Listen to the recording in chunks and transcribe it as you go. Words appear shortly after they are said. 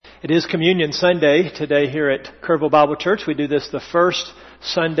It is Communion Sunday today here at Kerrville Bible Church. We do this the first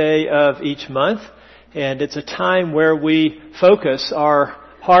Sunday of each month, and it's a time where we focus our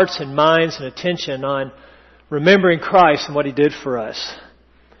hearts and minds and attention on remembering Christ and what He did for us.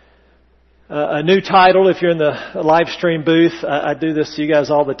 A new title, if you're in the live stream booth, I do this to you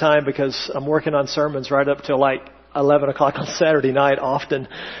guys all the time because I'm working on sermons right up till like 11 o'clock on Saturday night often.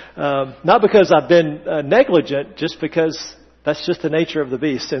 Not because I've been negligent, just because that's just the nature of the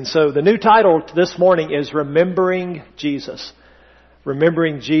beast. And so the new title this morning is Remembering Jesus.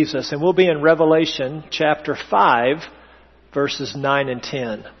 Remembering Jesus. And we'll be in Revelation chapter 5, verses 9 and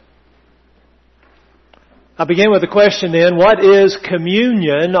 10. I'll begin with a question then. What is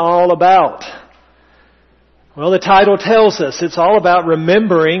communion all about? Well, the title tells us it's all about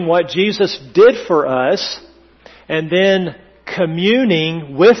remembering what Jesus did for us and then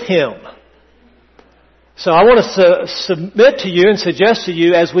communing with Him. So I want to submit to you and suggest to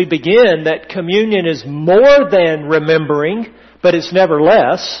you as we begin that communion is more than remembering, but it's never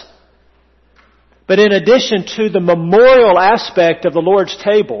less. But in addition to the memorial aspect of the Lord's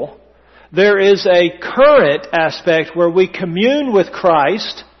table, there is a current aspect where we commune with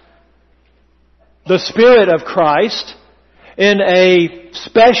Christ, the Spirit of Christ, in a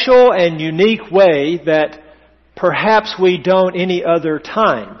special and unique way that perhaps we don't any other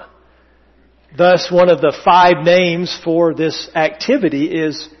time. Thus, one of the 5 names for this activity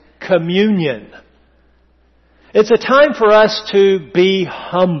is communion. It's a time for us to be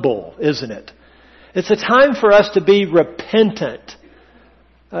humble, isn't it? It's a time for us to be repentant,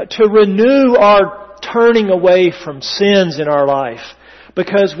 to renew our turning away from sins in our life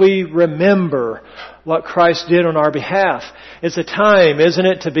because we remember what Christ did on our behalf. It's a time, isn't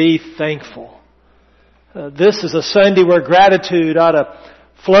it, to be thankful. This is a Sunday where gratitude ought to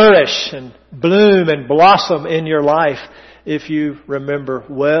flourish and bloom and blossom in your life if you remember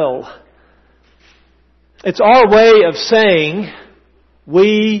well. It's our way of saying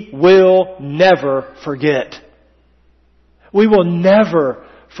we will never forget. We will never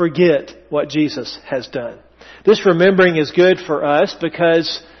forget what Jesus has done. This remembering is good for us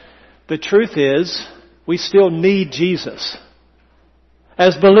because the truth is we still need Jesus.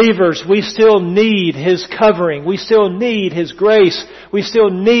 As believers, we still need His covering. We still need His grace. We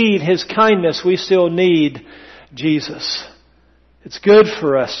still need His kindness. We still need Jesus. It's good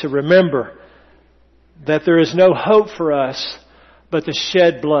for us to remember that there is no hope for us but the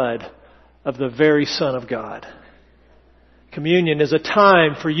shed blood of the very Son of God. Communion is a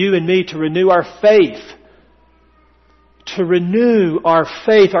time for you and me to renew our faith. To renew our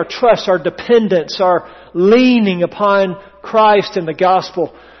faith, our trust, our dependence, our leaning upon Christ and the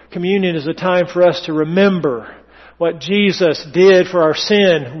gospel. Communion is a time for us to remember what Jesus did for our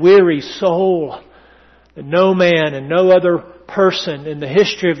sin-weary soul that no man and no other person in the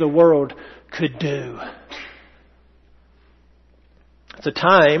history of the world could do. It's a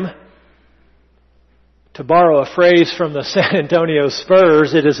time, to borrow a phrase from the San Antonio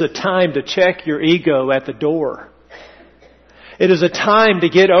Spurs, it is a time to check your ego at the door. It is a time to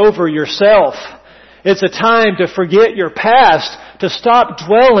get over yourself. It's a time to forget your past, to stop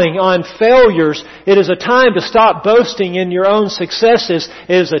dwelling on failures. It is a time to stop boasting in your own successes.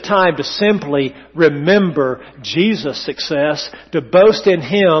 It is a time to simply remember Jesus' success, to boast in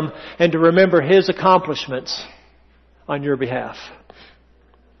Him, and to remember His accomplishments on your behalf.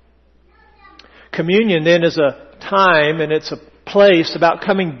 Communion then is a time and it's a place about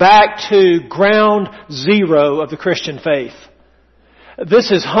coming back to ground zero of the Christian faith.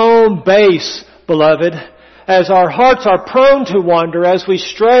 This is home base, beloved, as our hearts are prone to wander, as we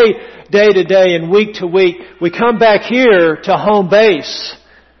stray day to day and week to week, we come back here to home base,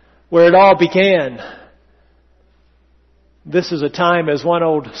 where it all began. This is a time, as one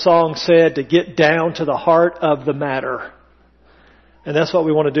old song said, to get down to the heart of the matter. And that's what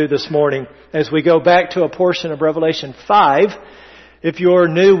we want to do this morning as we go back to a portion of Revelation 5. If you're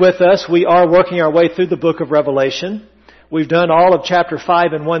new with us, we are working our way through the book of Revelation. We've done all of chapter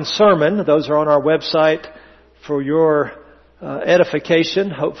 5 in one sermon. Those are on our website for your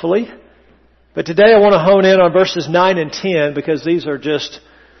edification, hopefully. But today I want to hone in on verses 9 and 10 because these are just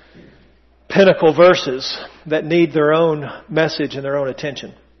pinnacle verses that need their own message and their own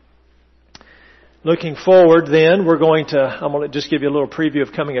attention. Looking forward then, I'm going to just give you a little preview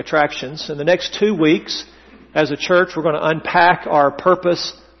of coming attractions. In the next 2 weeks, as a church, we're going to unpack our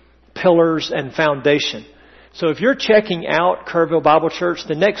purpose, pillars, and foundation. So if you're checking out Kerrville Bible Church,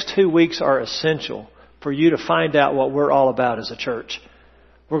 the next 2 weeks are essential for you to find out what we're all about as a church.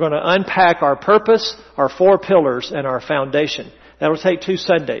 We're going to unpack our purpose, our 4 pillars, and our foundation. That'll take 2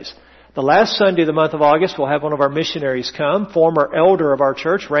 Sundays. The last Sunday of the month of August, we'll have one of our missionaries come, former elder of our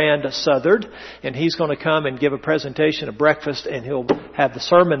church, Rand Southard, and he's going to come and give a presentation, a breakfast, and he'll have the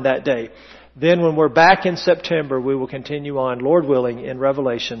sermon that day. Then when we're back in September, we will continue on, Lord willing, in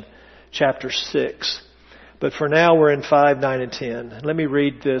Revelation chapter 6. But for now, we're in 5, 9, and 10. Let me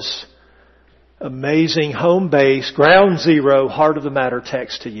read this amazing home base, ground zero, heart of the matter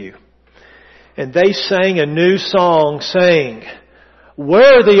text to you. And they sang a new song, saying,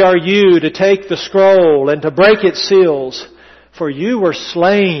 "Worthy are you to take the scroll and to break its seals, for you were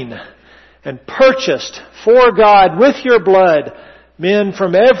slain and purchased for God with your blood men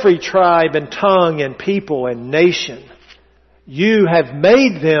from every tribe and tongue and people and nation. You have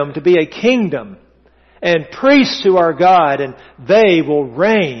made them to be a kingdom and priests to our God, and they will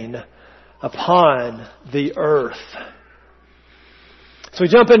reign upon the earth." So we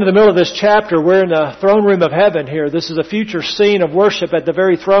jump into the middle of this chapter. We're in the throne room of heaven here. This is a future scene of worship at the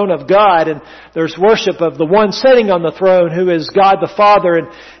very throne of God. And there's worship of the one sitting on the throne, who is God the Father.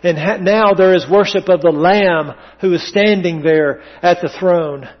 And now there is worship of the Lamb who is standing there at the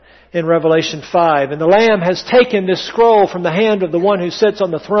throne in Revelation 5. And the Lamb has taken this scroll from the hand of the one who sits on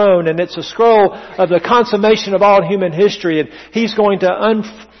the throne. And it's a scroll of the consummation of all human history. And He's going to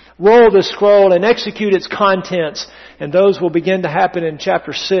unroll the scroll and execute its contents. And those will begin to happen in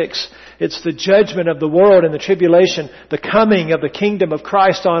chapter 6. It's the judgment of the world and the tribulation, the coming of the kingdom of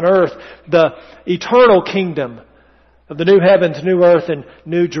Christ on earth, the eternal kingdom of the new heavens, new earth, and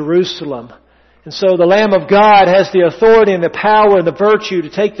new Jerusalem. And so the Lamb of God has the authority and the power and the virtue to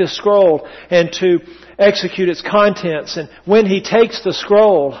take this scroll and to execute its contents. And when He takes the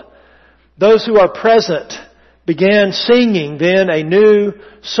scroll, those who are present began singing then a new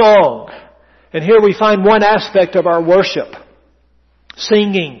song. And here we find one aspect of our worship.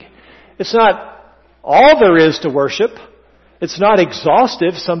 Singing. It's not all there is to worship. It's not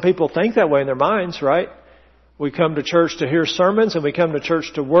exhaustive. Some people think that way in their minds, right? We come to church to hear sermons and we come to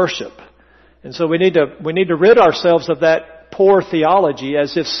church to worship. And so we need to rid ourselves of that poor theology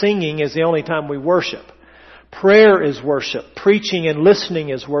as if singing is the only time we worship. Prayer is worship. Preaching and listening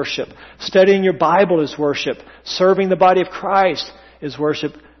is worship. Studying your Bible is worship. Serving the body of Christ is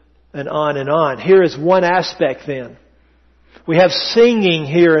worship. And on and on. Here is one aspect then. We have singing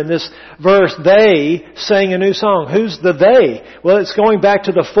here in this verse. They sang a new song. Who's the they? Well, it's going back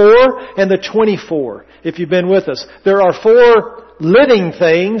to the 4 and the 24, if you've been with us. There are 4 living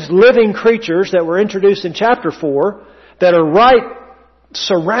things, living creatures that were introduced in chapter 4 that are right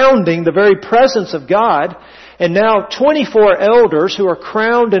surrounding the very presence of God. And now 24 elders who are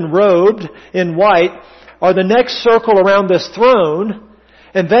crowned and robed in white are the next circle around this throne.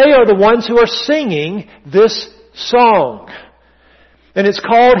 And they are the ones who are singing this song. And it's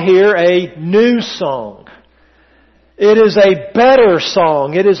called here a new song. It is a better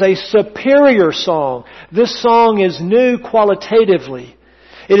song. It is a superior song. This song is new qualitatively.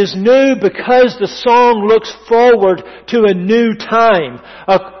 It is new because the song looks forward to a new time,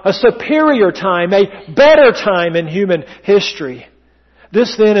 a superior time, a better time in human history.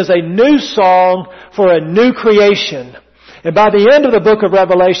 This then is a new song for a new creation. And by the end of the book of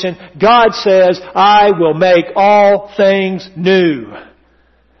Revelation, God says, "I will make all things new."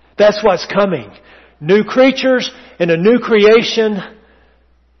 That's what's coming. New creatures and a new creation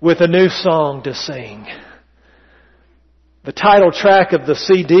with a new song to sing. The title track of the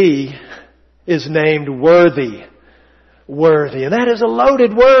CD is named Worthy. Worthy. And that is a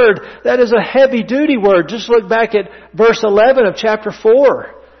loaded word. That is a heavy-duty word. Just look back at verse 11 of chapter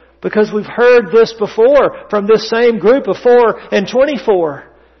 4. Because we've heard this before from this same group of 4 and 24.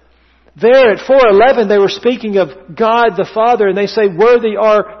 There at 4:11 they were speaking of God the Father, and they say, "Worthy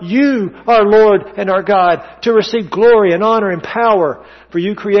are you, our Lord and our God, to receive glory and honor and power. For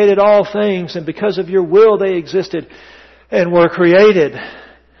you created all things, and because of your will they existed and were created."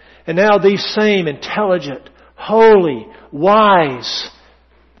 And now these same intelligent, holy, wise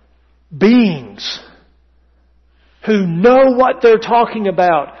beings who know what they're talking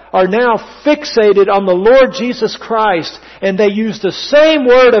about are now fixated on the Lord Jesus Christ, and they use the same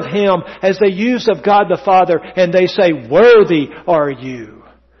word of Him as they use of God the Father, and they say, "Worthy are you."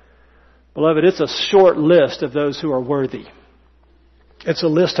 Beloved, it's a short list of those who are worthy. It's a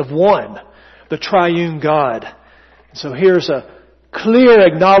list of one, the triune God. So here's a clear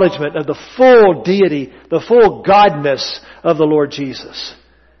acknowledgement of the full deity, the full godness of the Lord Jesus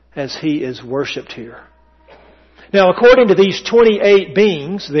as He is worshipped here. Now, according to these 28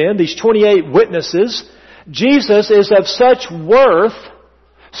 beings, then, these 28 witnesses, Jesus is of such worth,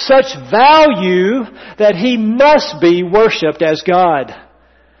 such value, that He must be worshipped as God.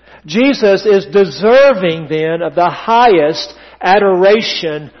 Jesus is deserving, then, of the highest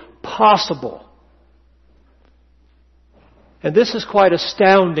adoration, possible. And this is quite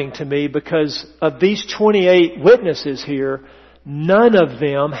astounding to me because of these 28 witnesses here, none of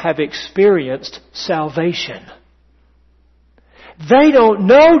them have experienced salvation. They don't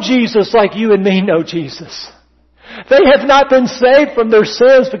know Jesus like you and me know Jesus. They have not been saved from their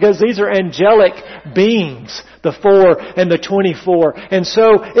sins because these are angelic beings, the 4 and the 24. And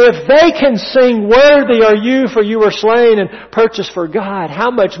so if they can sing, "Worthy are you, for you were slain and purchased for God," how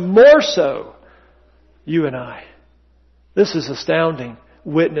much more so you and I? This is astounding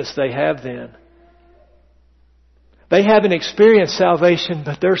witness they have then. They haven't experienced salvation,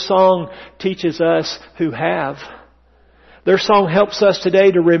 but their song teaches us who have. Their song helps us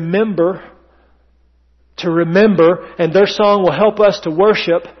today to remember, and their song will help us to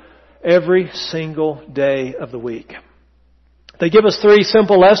worship every single day of the week. They give us 3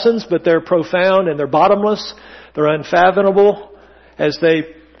 simple lessons, but they're profound and they're bottomless. They're unfathomable as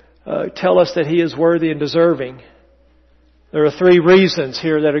they tell us that He is worthy and deserving. There are 3 reasons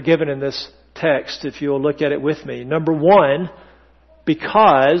here that are given in this text, if you'll look at it with me. Number 1,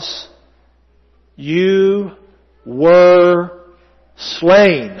 because you were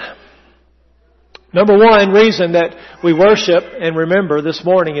slain. Number 1 reason that we worship and remember this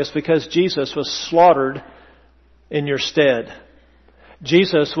morning is because Jesus was slaughtered in your stead.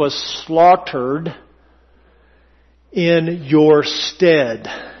 Jesus was slaughtered in your stead,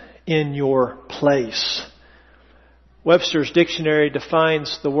 in your place. Webster's dictionary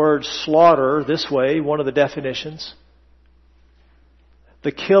defines the word slaughter this way, one of the definitions: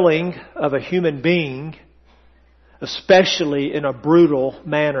 the killing of a human being, especially in a brutal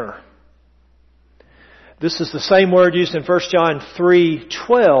manner. This is the same word used in 1 John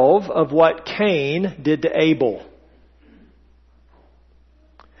 3:12 of what Cain did to Abel.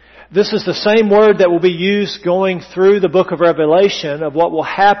 This is the same word that will be used going through the book of Revelation of what will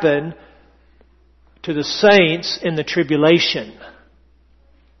happen to the saints in the tribulation.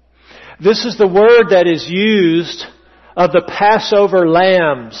 This is the word that is used of the Passover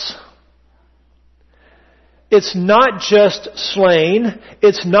lambs. It's not just slain.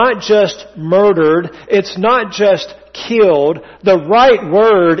 It's not just murdered. It's not just killed. The right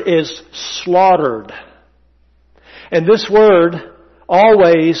word is slaughtered. And this word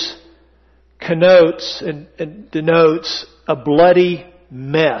always connotes and denotes a bloody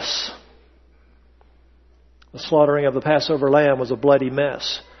mess. The slaughtering of the Passover lamb was a bloody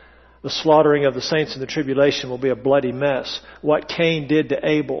mess. The slaughtering of the saints in the tribulation will be a bloody mess. What Cain did to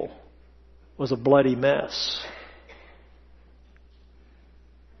Abel was a bloody mess.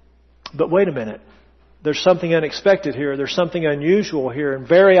 But wait a minute. There's something unexpected here. There's something unusual here and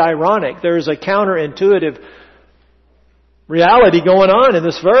very ironic. There is a counterintuitive reality going on in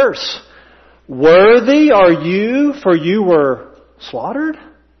this verse. Worthy are you, for you were slaughtered?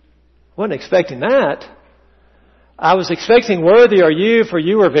 Wasn't expecting that. I was expecting, worthy are you, for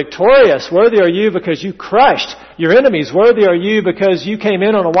you were victorious. Worthy are you because you crushed your enemies. Worthy are you because you came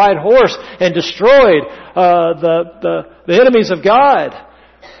in on a white horse and destroyed the enemies of God.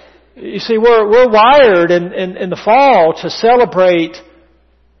 You see, we're wired in the fall to celebrate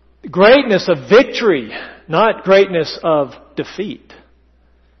greatness of victory, not greatness of defeat.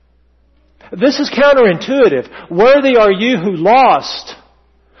 This is counterintuitive. Worthy are you who lost.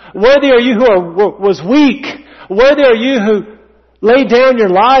 Worthy are you who was weak. Worthy are you who laid down your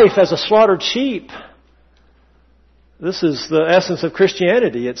life as a slaughtered sheep. This is the essence of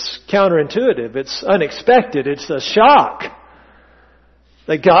Christianity. It's counterintuitive. It's unexpected. It's a shock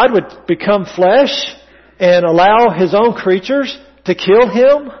that God would become flesh and allow His own creatures to kill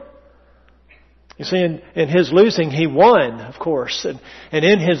Him. You see, in His losing, He won, of course. And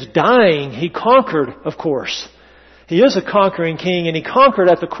in His dying, He conquered, of course. He is a conquering King, and He conquered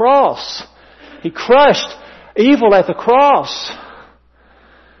at the cross. He crushed evil at the cross.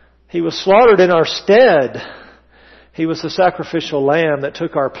 He was slaughtered in our stead. He was the sacrificial lamb that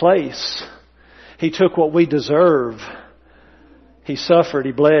took our place. He took what we deserve. He suffered,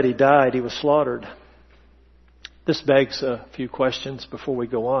 He bled, He died, He was slaughtered. This begs a few questions before we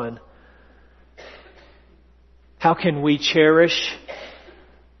go on. How can we cherish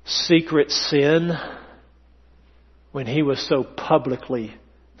secret sin when He was so publicly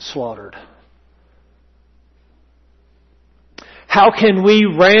slaughtered? How can we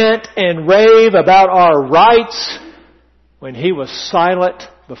rant and rave about our rights when He was silent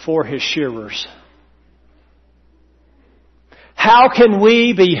before His shearers? How can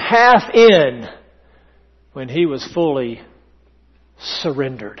we be half in when He was fully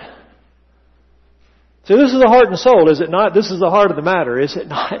surrendered? So this is the heart and soul, is it not? This is the heart of the matter, is it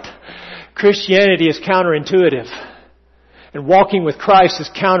not? Christianity is counterintuitive. And walking with Christ is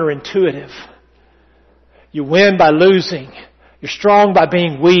counterintuitive. You win by losing. You're strong by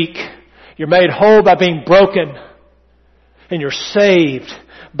being weak. You're made whole by being broken. And you're saved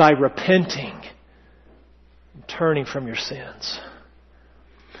by repenting and turning from your sins.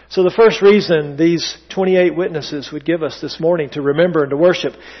 So the first reason these 28 witnesses would give us this morning to remember and to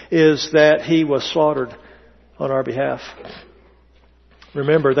worship is that He was slaughtered on our behalf.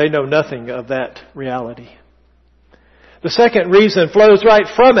 Remember, they know nothing of that reality. The second reason flows right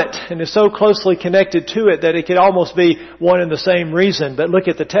from it and is so closely connected to it that it could almost be one and the same reason. But look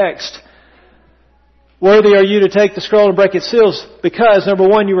at the text. Worthy are you to take the scroll and break its seals because, number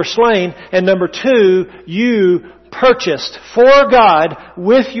one, you were slain, and number two, you purchased for God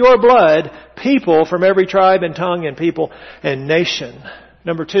with your blood people from every tribe and tongue and people and nation.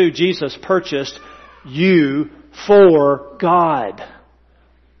 Number two, Jesus purchased you for God.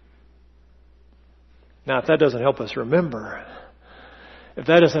 Now, if that doesn't help us remember, if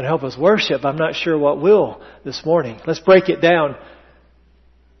that doesn't help us worship, I'm not sure what will this morning. Let's break it down.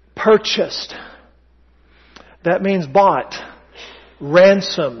 Purchased. That means bought,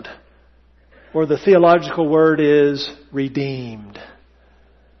 ransomed, or the theological word is redeemed.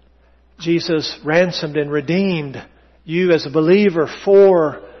 Jesus ransomed and redeemed you as a believer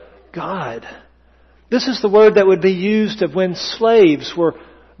for God. This is the word that would be used of when slaves were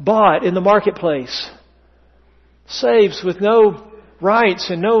bought in the marketplace. Slaves with no rights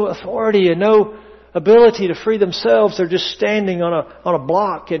and no authority and no ability to free themselves. They're just standing on a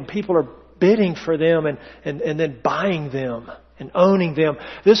block and people are bidding for them and then buying them and owning them.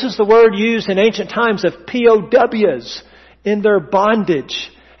 This is the word used in ancient times of POWs in their bondage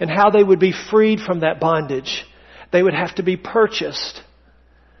and how they would be freed from that bondage. They would have to be purchased.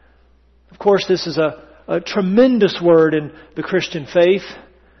 Of course, this is a tremendous word in the Christian faith.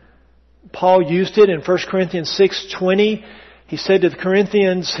 Paul used it in 1 Corinthians 6:20. He said to the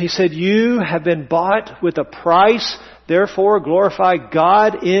Corinthians, he said, you have been bought with a price, therefore glorify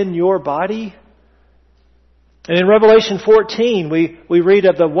God in your body. And in Revelation 14, we read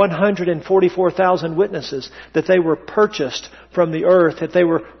of the 144,000 witnesses, that they were purchased from the earth, that they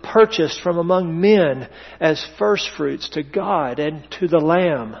were purchased from among men as firstfruits to God and to the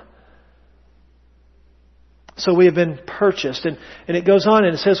Lamb. So we have been purchased. And it goes on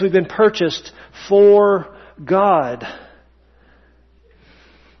and it says we've been purchased for God.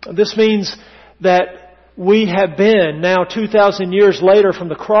 This means that we have been, now 2,000 years later from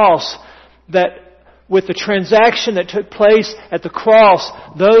the cross, that with the transaction that took place at the cross,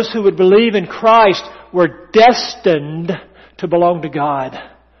 those who would believe in Christ were destined to belong to God.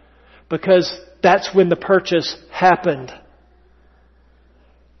 Because that's when the purchase happened.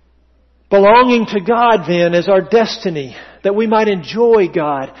 Belonging to God then is our destiny, that we might enjoy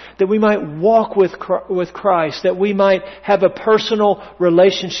God, that we might walk with Christ, that we might have a personal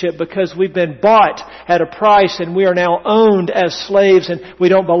relationship because we've been bought at a price and we are now owned as slaves and we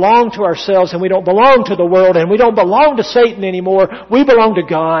don't belong to ourselves and we don't belong to the world and we don't belong to Satan anymore. We belong to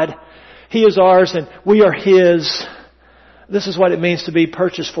God. He is ours and we are His. This is what it means to be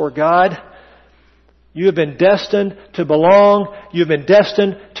purchased for God. You have been destined to belong. You have been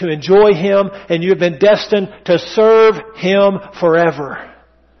destined to enjoy Him. And you have been destined to serve Him forever.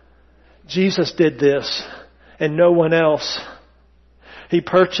 Jesus did this and no one else. He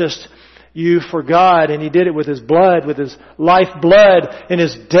purchased you for God and He did it with His blood, with His life blood. In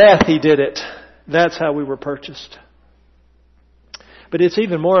His death He did it. That's how we were purchased. But it's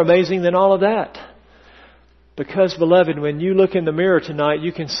even more amazing than all of that. Because, beloved, when you look in the mirror tonight,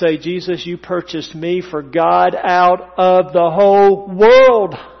 you can say, Jesus, you purchased me for God out of the whole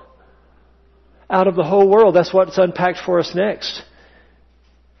world. Out of the whole world. That's what's unpacked for us next.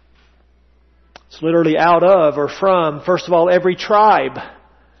 It's literally out of or from, first of all, every tribe.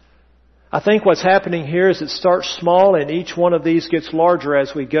 I think what's happening here is it starts small and each one of these gets larger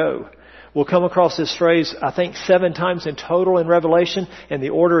as we go. We'll come across this phrase, I think 7 times in total in Revelation, and the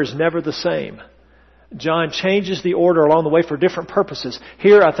order is never the same. John changes the order along the way for different purposes.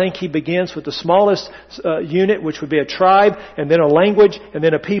 Here, I think he begins with the smallest unit, which would be a tribe, and then a language, and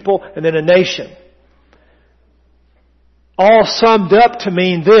then a people, and then a nation. All summed up to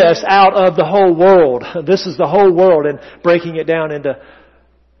mean this, out of the whole world. This is the whole world, and breaking it down into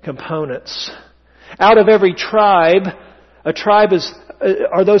components. Out of every tribe, a tribe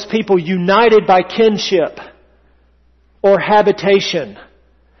are those people united by kinship or habitation.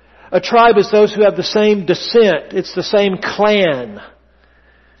 A tribe is those who have the same descent. It's the same clan.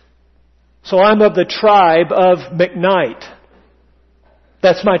 So I'm of the tribe of McKnight.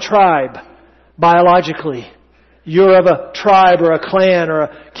 That's my tribe, biologically. You're of a tribe or a clan or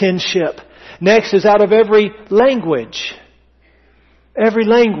a kinship. Next is out of every language. Every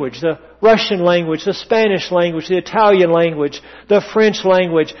language, the Russian language, the Spanish language, the Italian language, the French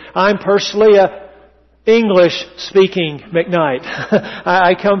language. I'm personally a English-speaking McKnight.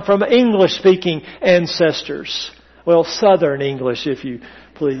 I come from English-speaking ancestors. Well, Southern English, if you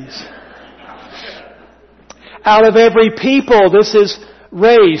please. Out of every people, this is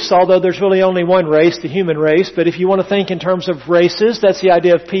race, although there's really only one race, the human race. But if you want to think in terms of races, that's the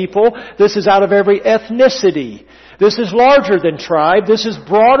idea of people. This is out of every ethnicity. This is larger than tribe. This is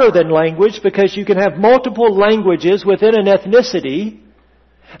broader than language because you can have multiple languages within an ethnicity.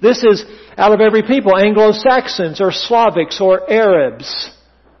 This is out of every people, Anglo-Saxons or Slavics or Arabs.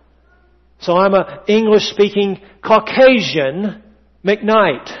 So I'm an English-speaking Caucasian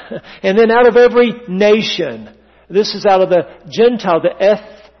McKnight. And then out of every nation. This is out of the Gentile, the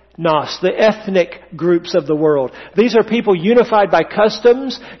ethnos, the ethnic groups of the world. These are people unified by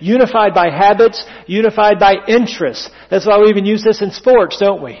customs, unified by habits, unified by interests. That's why we even use this in sports,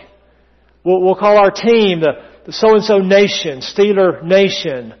 don't we? We'll call our team the so-and-so nation, Steeler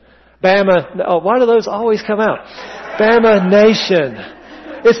Nation, Bama. Oh, why do those always come out? Bama Nation.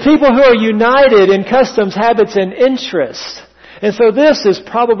 It's people who are united in customs, habits, and interests. And so this is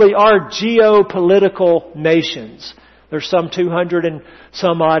probably our geopolitical nations. There's some 200 and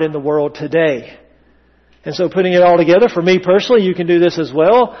some odd in the world today. And so putting it all together, for me personally, you can do this as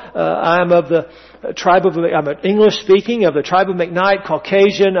well. I'm an English speaking of the tribe of McKnight,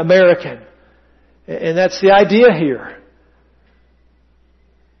 Caucasian American. And that's the idea here.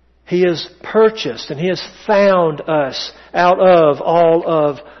 He has purchased and He has found us out of all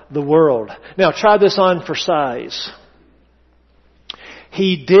of the world. Now try this on for size.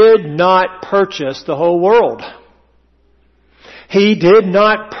 He did not purchase the whole world. He did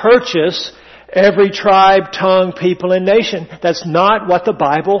not purchase every tribe, tongue, people, and nation. That's not what the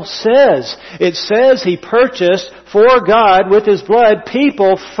Bible says. It says He purchased for God with His blood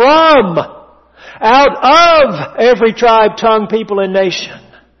people from out of every tribe, tongue, people, and nation.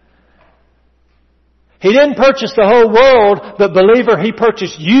 He didn't purchase the whole world, but believer, He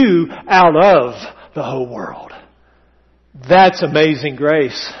purchased you out of the whole world. That's amazing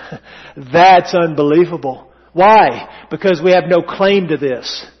grace. That's unbelievable. Why? Because we have no claim to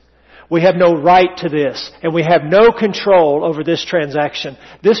this. We have no right to this. And we have no control over this transaction.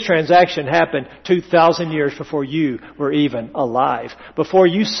 This transaction happened 2,000 years before you were even alive. Before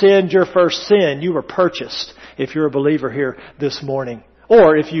you sinned your first sin, you were purchased if you're a believer here this morning.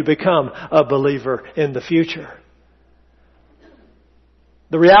 Or if you become a believer in the future.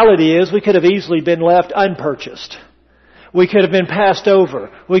 The reality is we could have easily been left unpurchased. We could have been passed over.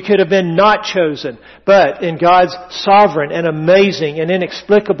 We could have been not chosen. But in God's sovereign and amazing and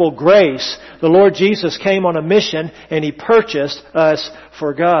inexplicable grace, the Lord Jesus came on a mission and He purchased us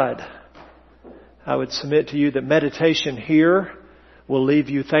for God. I would submit to you that meditation here will leave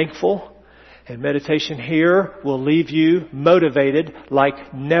you thankful. And meditation here will leave you motivated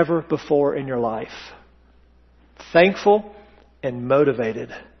like never before in your life. Thankful and motivated.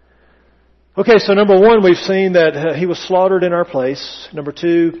 Okay, so number one, we've seen that He was slaughtered in our place. Number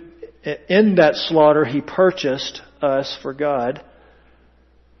two, in that slaughter, He purchased us for God.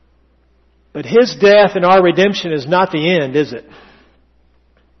 But His death and our redemption is not the end, is it?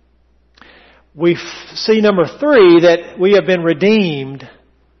 We see number three, that we have been redeemed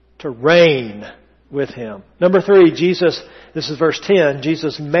to reign with Him. Number three, Jesus, this is verse 10,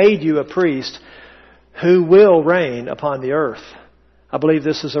 Jesus made you a priest who will reign upon the earth. I believe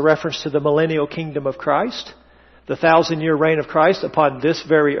this is a reference to the millennial kingdom of Christ, the 1,000-year reign of Christ upon this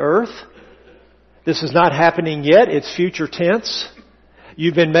very earth. This is not happening yet. It's future tense.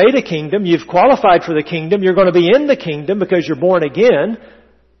 You've been made a kingdom. You've qualified for the kingdom. You're going to be in the kingdom because you're born again.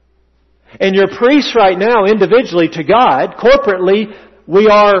 And you're priests right now individually to God. Corporately, we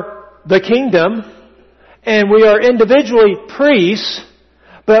are the kingdom. And we are individually priests.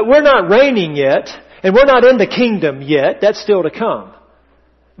 But we're not reigning yet. And we're not in the kingdom yet. That's still to come.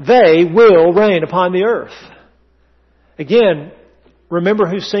 They will reign upon the earth. Again, remember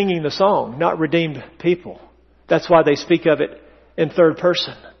who's singing the song, not redeemed people. That's why they speak of it in third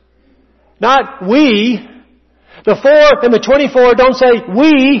person. Not we. The 4 and the 24 don't say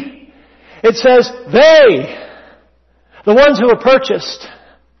we. It says they. The ones who are purchased.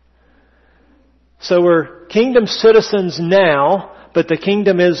 So we're kingdom citizens now. But the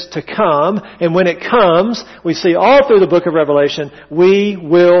kingdom is to come, and when it comes, we see all through the book of Revelation, we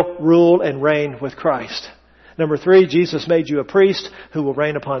will rule and reign with Christ. Number 3, Jesus made you a priest who will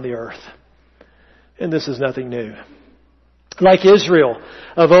reign upon the earth. And this is nothing new. Like Israel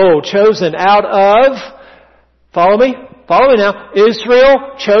of old, chosen out of, follow me now,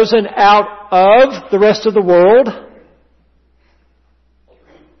 Israel chosen out of the rest of the world.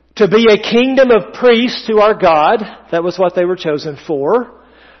 to be a kingdom of priests to our God. That was what they were chosen for.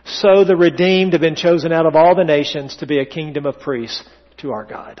 So the redeemed have been chosen out of all the nations to be a kingdom of priests to our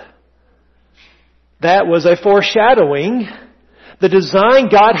God. That was a foreshadowing. The design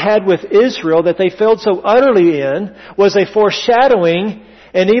God had with Israel that they failed so utterly in was a foreshadowing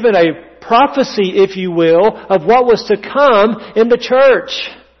and even a prophecy, if you will, of what was to come in the church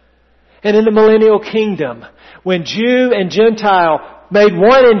and in the millennial kingdom. When Jew and Gentile made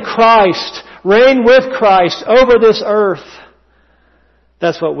one in Christ, reign with Christ over this earth.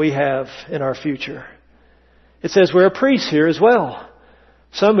 That's what we have in our future. It says we're a priest here as well.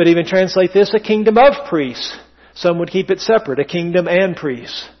 Some would even translate this a kingdom of priests. Some would keep it separate, a kingdom and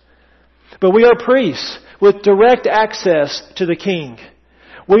priests. But we are priests with direct access to the King.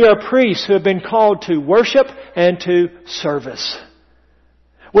 We are priests who have been called to worship and to service.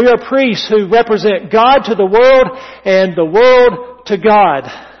 We are priests who represent God to the world and the world to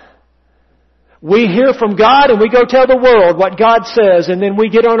God. We hear from God and we go tell the world what God says, and then we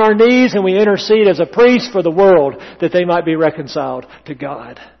get on our knees and we intercede as a priest for the world that they might be reconciled to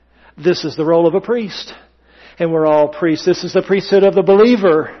God. This is the role of a priest. And we're all priests. This is the priesthood of the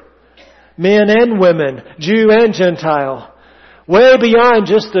believer. Men and women, Jew and Gentile. Way beyond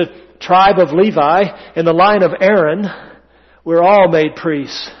just the tribe of Levi and the line of Aaron. We're all made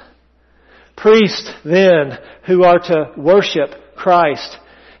priests. Priests then who are to worship Christ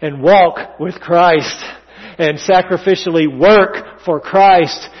and walk with Christ and sacrificially work for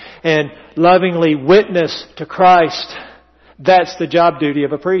Christ and lovingly witness to Christ. That's the job duty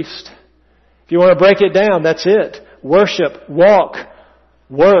of a priest. If you want to break it down, that's it. Worship, walk,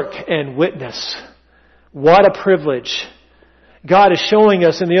 work, and witness. What a privilege. God is showing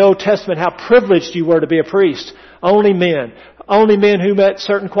us in the Old Testament how privileged you were to be a priest. Only men who met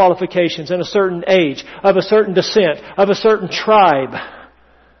certain qualifications in a certain age, of a certain descent, of a certain tribe.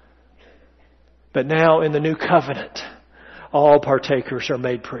 But now in the new covenant, all partakers are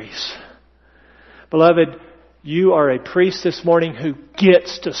made priests. Beloved, you are a priest this morning who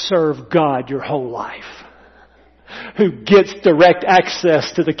gets to serve God your whole life. Who gets direct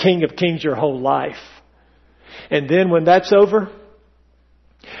access to the King of Kings your whole life. And then when that's over,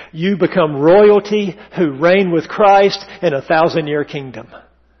 you become royalty who reign with Christ in a 1,000-year kingdom.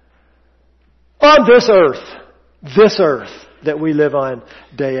 On this earth that we live on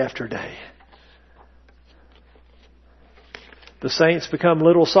day after day. The saints become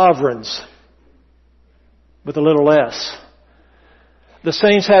little sovereigns with a little s. The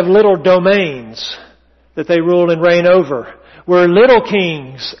saints have little domains that they rule and reign over. We're little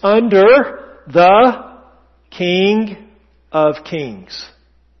kings under the King of Kings.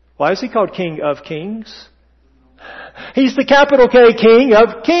 Why is He called King of Kings? He's the capital K King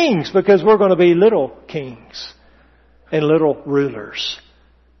of Kings because we're going to be little kings and little rulers.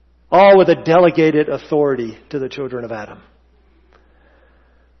 All with a delegated authority to the children of Adam.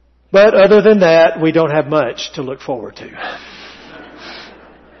 But other than that, we don't have much to look forward to.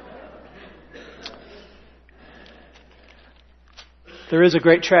 There is a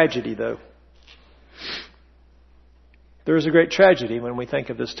great tragedy, though. There is a great tragedy when we think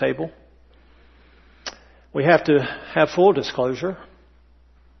of this table. We have to have full disclosure.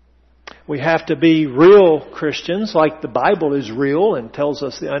 We have to be real Christians, like the Bible is real and tells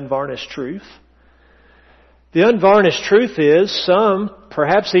us the unvarnished truth. The unvarnished truth is some,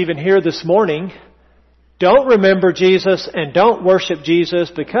 perhaps even here this morning, don't remember Jesus and don't worship Jesus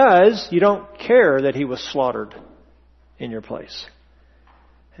because you don't care that He was slaughtered in your place.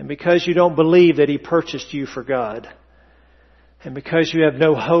 And because you don't believe that He purchased you for God. And because you have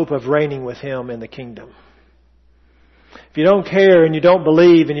no hope of reigning with Him in the kingdom. If you don't care and you don't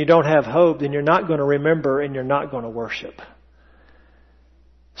believe and you don't have hope, then you're not going to remember and you're not going to worship.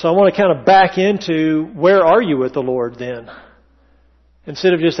 So I want to kind of back into where are you with the Lord then?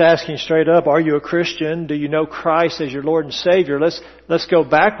 Instead of just asking straight up, are you a Christian? Do you know Christ as your Lord and Savior? Let's go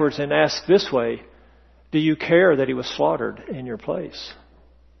backwards and ask this way. Do you care that He was slaughtered in your place?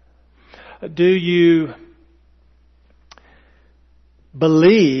 Do you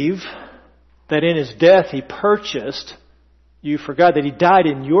believe that in His death He purchased you for God, that He died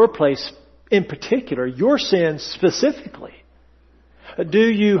in your place in particular, your sins specifically? Do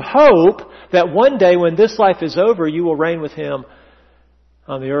you hope that one day when this life is over, you will reign with Him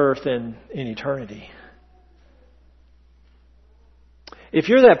on the earth and in eternity? If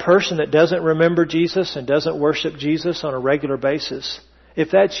you're that person that doesn't remember Jesus and doesn't worship Jesus on a regular basis, if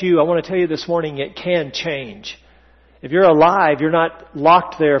that's you, I want to tell you this morning, it can change. If you're alive, you're not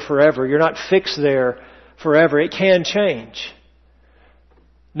locked there forever. You're not fixed there forever. It can change.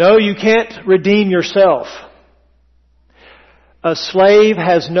 No, you can't redeem yourself. A slave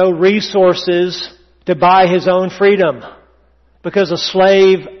has no resources to buy his own freedom because a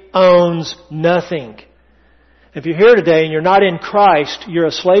slave owns nothing. If you're here today and you're not in Christ, you're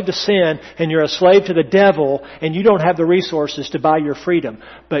a slave to sin and you're a slave to the devil and you don't have the resources to buy your freedom.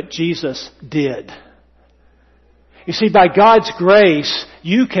 But Jesus did. You see, by God's grace,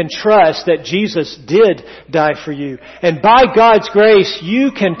 you can trust that Jesus did die for you. And by God's grace,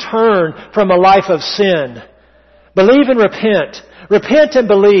 you can turn from a life of sin. Believe and repent. Repent and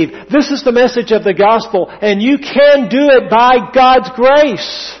believe. This is the message of the gospel, and you can do it by God's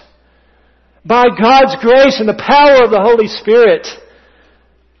grace. By God's grace and the power of the Holy Spirit,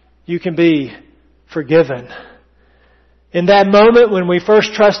 you can be forgiven. In that moment when we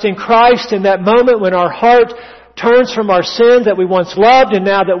first trust in Christ, in that moment when our heart turns from our sins that we once loved and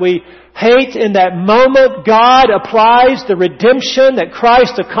now that we hate, in that moment God applies the redemption that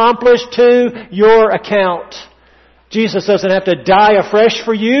Christ accomplished to your account. Jesus doesn't have to die afresh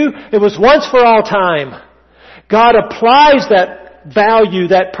for you. It was once for all time. God applies that value,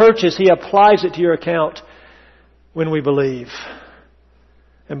 that purchase. He applies it to your account when we believe.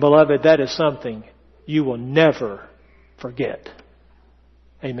 And beloved, that is something you will never forget.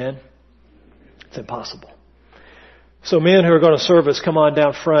 Amen? It's impossible. So men who are going to serve us, come on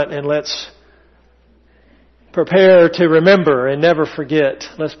down front and let's prepare to remember and never forget.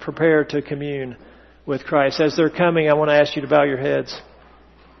 Let's prepare to commune with Christ. As they're coming, I want to ask you to bow your heads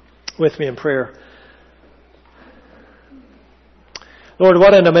with me in prayer. Lord,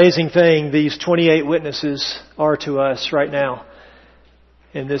 what an amazing thing these 28 witnesses are to us right now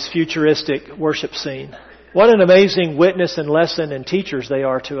in this futuristic worship scene. What an amazing witness and lesson and teachers they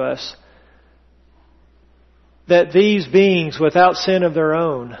are to us. That these beings without sin of their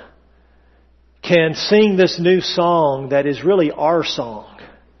own can sing this new song that is really our song.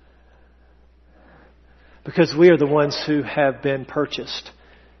 Because we are the ones who have been purchased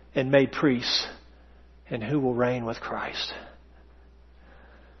and made priests and who will reign with Christ.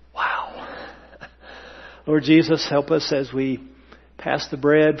 Wow. Lord Jesus, help us as we pass the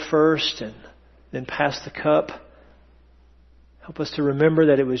bread first and then pass the cup. Help us to remember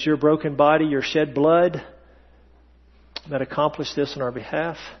that it was your broken body, your shed blood that accomplished this on our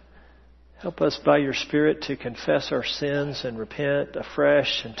behalf. Help us by your Spirit to confess our sins and repent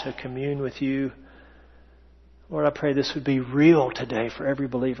afresh and to commune with you. Lord, I pray this would be real today for every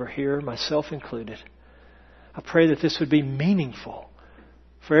believer here, myself included. I pray that this would be meaningful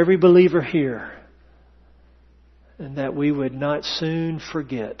for every believer here, and that we would not soon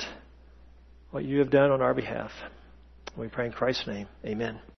forget what you have done on our behalf. We pray in Christ's name. Amen.